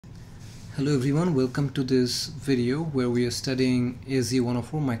Hello everyone, welcome to this video where we are studying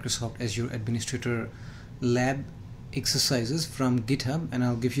AZ-104 Microsoft Azure Administrator lab exercises from GitHub, and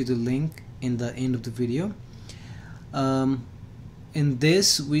I'll give you the link in the end of the video. In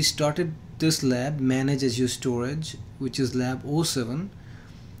this, we started this lab, Manage Azure Storage, which is lab 07,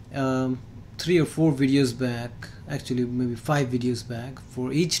 3 or 4 videos back, actually maybe 5 videos back.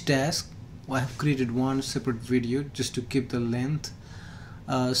 For each task, I have created one separate video just to keep the length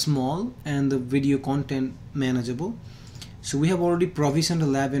small and the video content manageable. So we have already provisioned a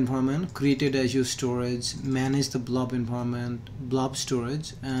lab environment, created Azure Storage, managed the Blob environment, Blob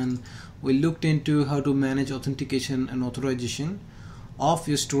Storage, and we looked into how to manage authentication and authorization of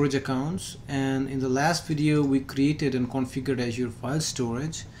your storage accounts. And in the last video, we created and configured Azure File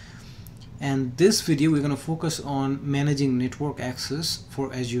Storage. And this video, we're going to focus on managing network access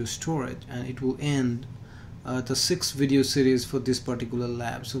for Azure Storage, and it will end the 6th video series for this particular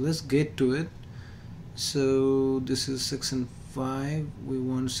lab. So let's get to it. So this is 6 and 5. We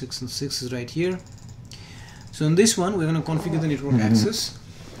want 6 and 6 is right here. So in this one, we're going to configure the network access.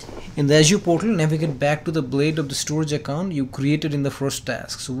 In the Azure portal, navigate back to the blade of the storage account you created in the first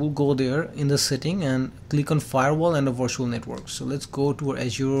task. So we'll go there in the setting and click on firewall and a virtual network. So let's go to our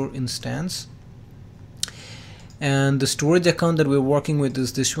Azure instance, and the storage account that we're working with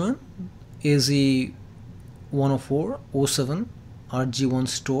is this one, AZ-104-07 RG1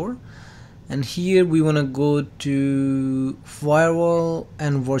 store, and here we want to go to firewall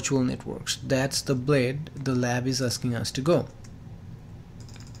and virtual networks. That's the blade the lab is asking us to go.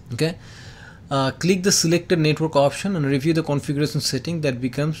 Okay, click the selected network option and review the configuration setting that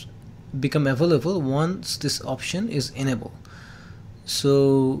become available once this option is enabled.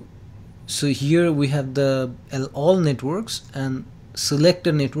 So here we have the all networks, and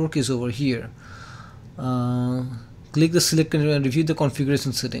selected network is over here. Click the selected and review the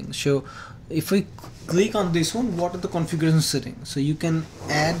configuration settings. So if we click on this one, what are the configuration settings? So you can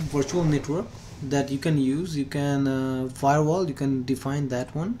add virtual network that you can use. You can firewall, you can define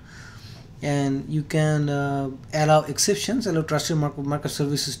that one, and you can allow exceptions, allow trusted market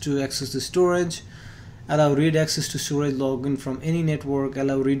services to access the storage, allow read access to storage login from any network,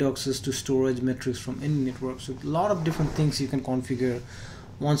 allow read access to storage metrics from any network. So a lot of different things you can configure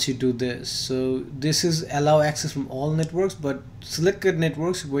once you do this. So this is allow access from all networks, but selected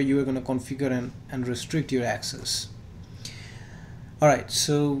networks where you are going to configure and restrict your access. Alright,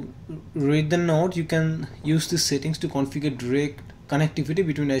 so read the note. You can use these settings to configure direct connectivity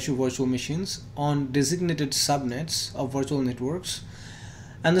between Azure virtual machines on designated subnets of virtual networks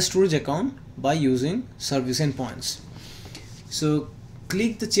and the storage account by using service endpoints. So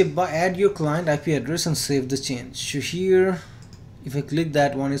click the check by add your client IP address and save the change. So here, if I click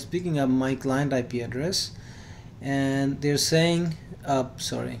that one, it's picking up my client IP address, and they're saying,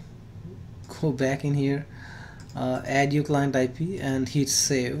 go back in here, add your client IP and hit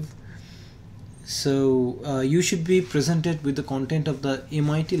save. So you should be presented with the content of the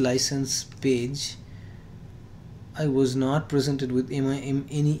MIT license page. I was not presented with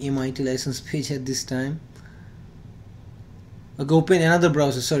any MIT license page at this time. Go open another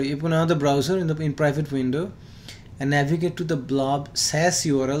browser, open another browser in private window and navigate to the blob SAS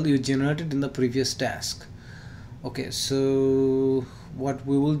URL you generated in the previous task. Okay, so what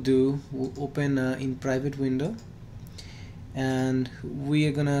we will do, we'll open in private window, and we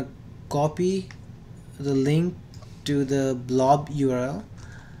are gonna copy the link to the blob URL,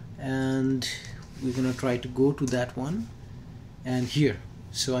 and we're gonna try to go to that one and here.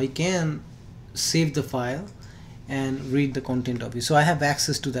 So I can save the file and read the content of it. So I have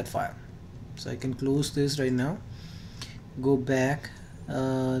access to that file. So I can close this right now, go back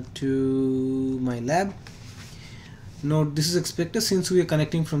to my lab. Note this is expected since we are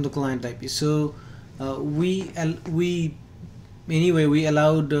connecting from the client IP. So we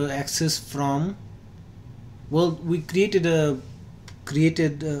allowed access from, well, we created in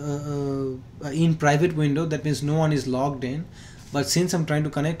private window. That means no one is logged in, but since I'm trying to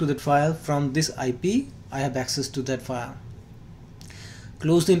connect to that file from this IP, I have access to that file.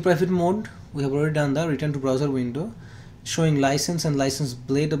 Close the in private mode. We have already done that. Return to browser window showing license and license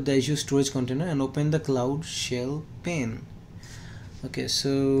blade of the Azure storage container, and open the cloud shell pane. Okay,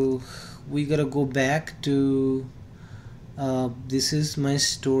 so we gotta go back to this is my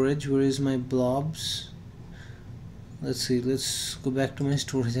storage. Where is my blobs? Let's see, let's go back to my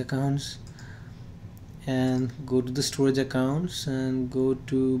storage accounts and go to the storage accounts and go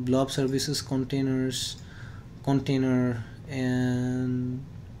to blob services containers, container, and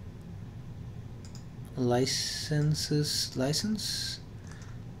licenses. License,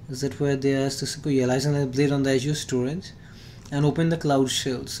 is that where they asked us to go? Yeah, license blade on the Azure storage. and open the Cloud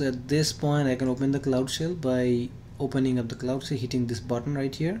Shell. So at this point I can open the Cloud Shell by opening up the Cloud Shell, hitting this button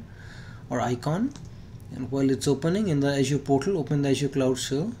right here or icon, and while it's opening in the Azure portal, open the Azure Cloud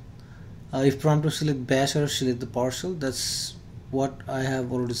Shell. If prompt to select bash or select the PowerShell, that's what I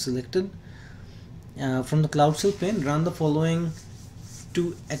have already selected. From the Cloud Shell pane, run the following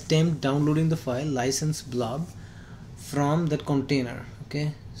to attempt downloading the file license blob from that container.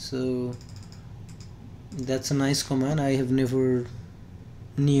 Okay, so that's a nice command. I have never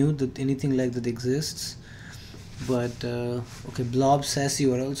knew that anything like that exists, but okay, blob SAS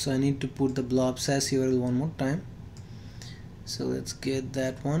URL, so I need to put the blob SAS URL one more time. So let's get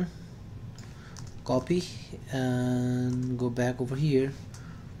that one, copy and go back over here.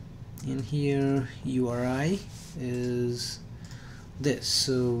 In here URI is this,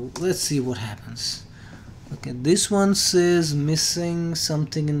 so let's see what happens. Okay, this one says missing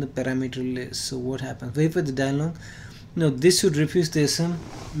something in the parameter list. So what happens? Verify the dialog. No, this should refuse the SM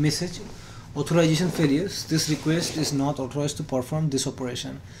message. Authorization failures. This request is not authorized to perform this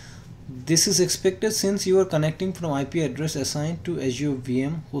operation. This is expected since you are connecting from IP address assigned to Azure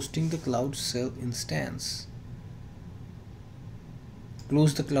VM hosting the Cloud Shell instance.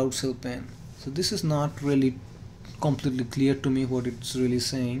 Close the Cloud Shell pane. So this is not really completely clear to me what it's really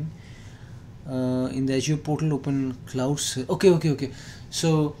saying. In the Azure portal, open Cloud Shell. Okay.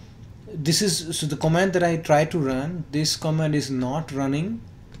 So this is, so the command that I try to run, this command is not running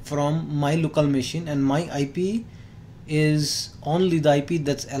from my local machine, and my IP is only the IP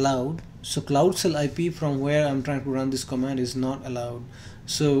that's allowed. So Cloud Shell IP from where I'm trying to run this command is not allowed.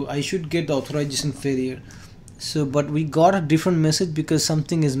 So I should get the authorization failure. So but we got a different message because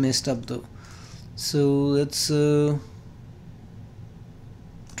something is messed up though. So let's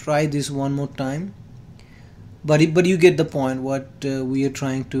try this one more time. But you get the point what we are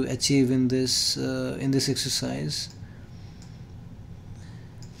trying to achieve in this exercise.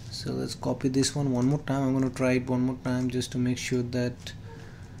 So let's copy this one more time. I'm going to try it one more time just to make sure that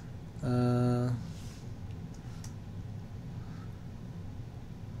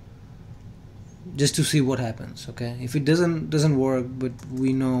just to see what happens. Okay, if it doesn't work, but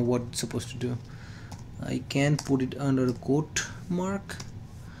we know what it's supposed to do. I can put it under a quote mark.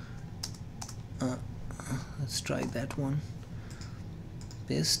 Let's try that one.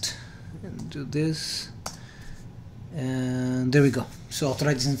 Paste and do this, and there we go. So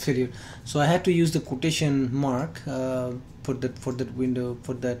authorization failure. So I had to use the quotation mark for that window,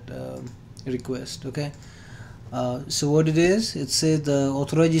 for that request. Okay. So what it is, it says the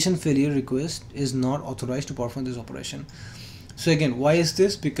authorization failure request is not authorized to perform this operation. So again, why is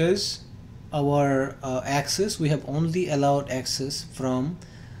this? Because our access, we have only allowed access from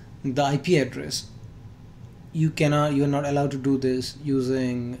the IP address. You are not allowed to do this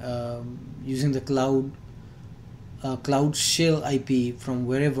using the Cloud Shell IP from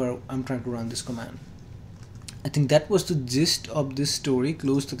wherever I'm trying to run this command. I think that was the gist of this story.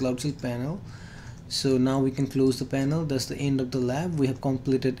 Close the Cloud Shell panel. So now we can close the panel. That's the end of the lab. We have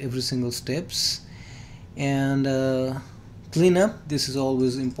completed every single steps. And cleanup, this is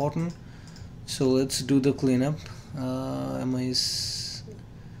always important. So let's do the cleanup.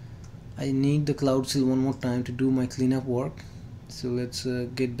 I need the Cloud Shell one more time to do my cleanup work. So let's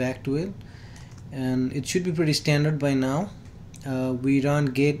get back to it. And it should be pretty standard by now. We run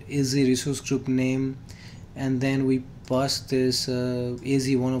get AZ resource group name, and then we pass this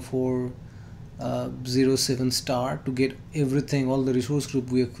AZ10407 star to get everything, all the resource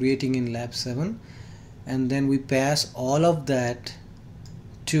group we are creating in lab 7, and then we pass all of that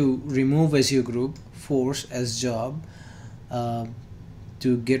to remove Azure group force as job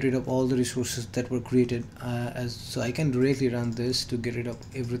to get rid of all the resources that were created, so I can directly run this to get rid of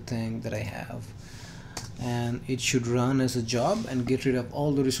everything that I have, and it should run as a job and get rid of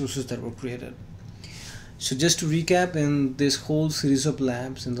all the resources that were created. So just to recap, in this whole series of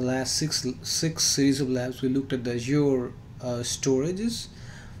labs, in the last six series of labs, we looked at the Azure storages.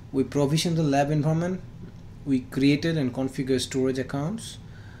 We provisioned the lab environment. We created and configured storage accounts.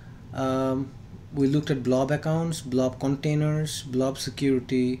 We looked at blob accounts, blob containers, blob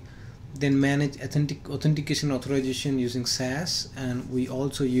security, then managed authentication authorization using SAS, and we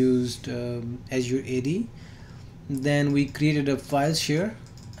also used Azure AD. Then we created a file share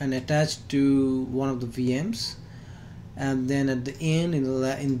and attached to one of the VMs, and then at the end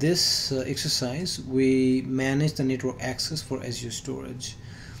in this exercise we manage the network access for Azure Storage.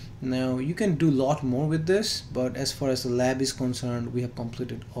 Now you can do a lot more with this, but as far as the lab is concerned, we have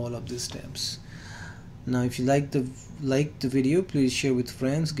completed all of these steps. Now if you like the video, please share with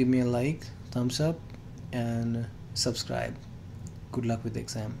friends, give me a like, thumbs up, and subscribe. Good luck with the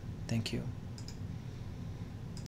exam. Thank you.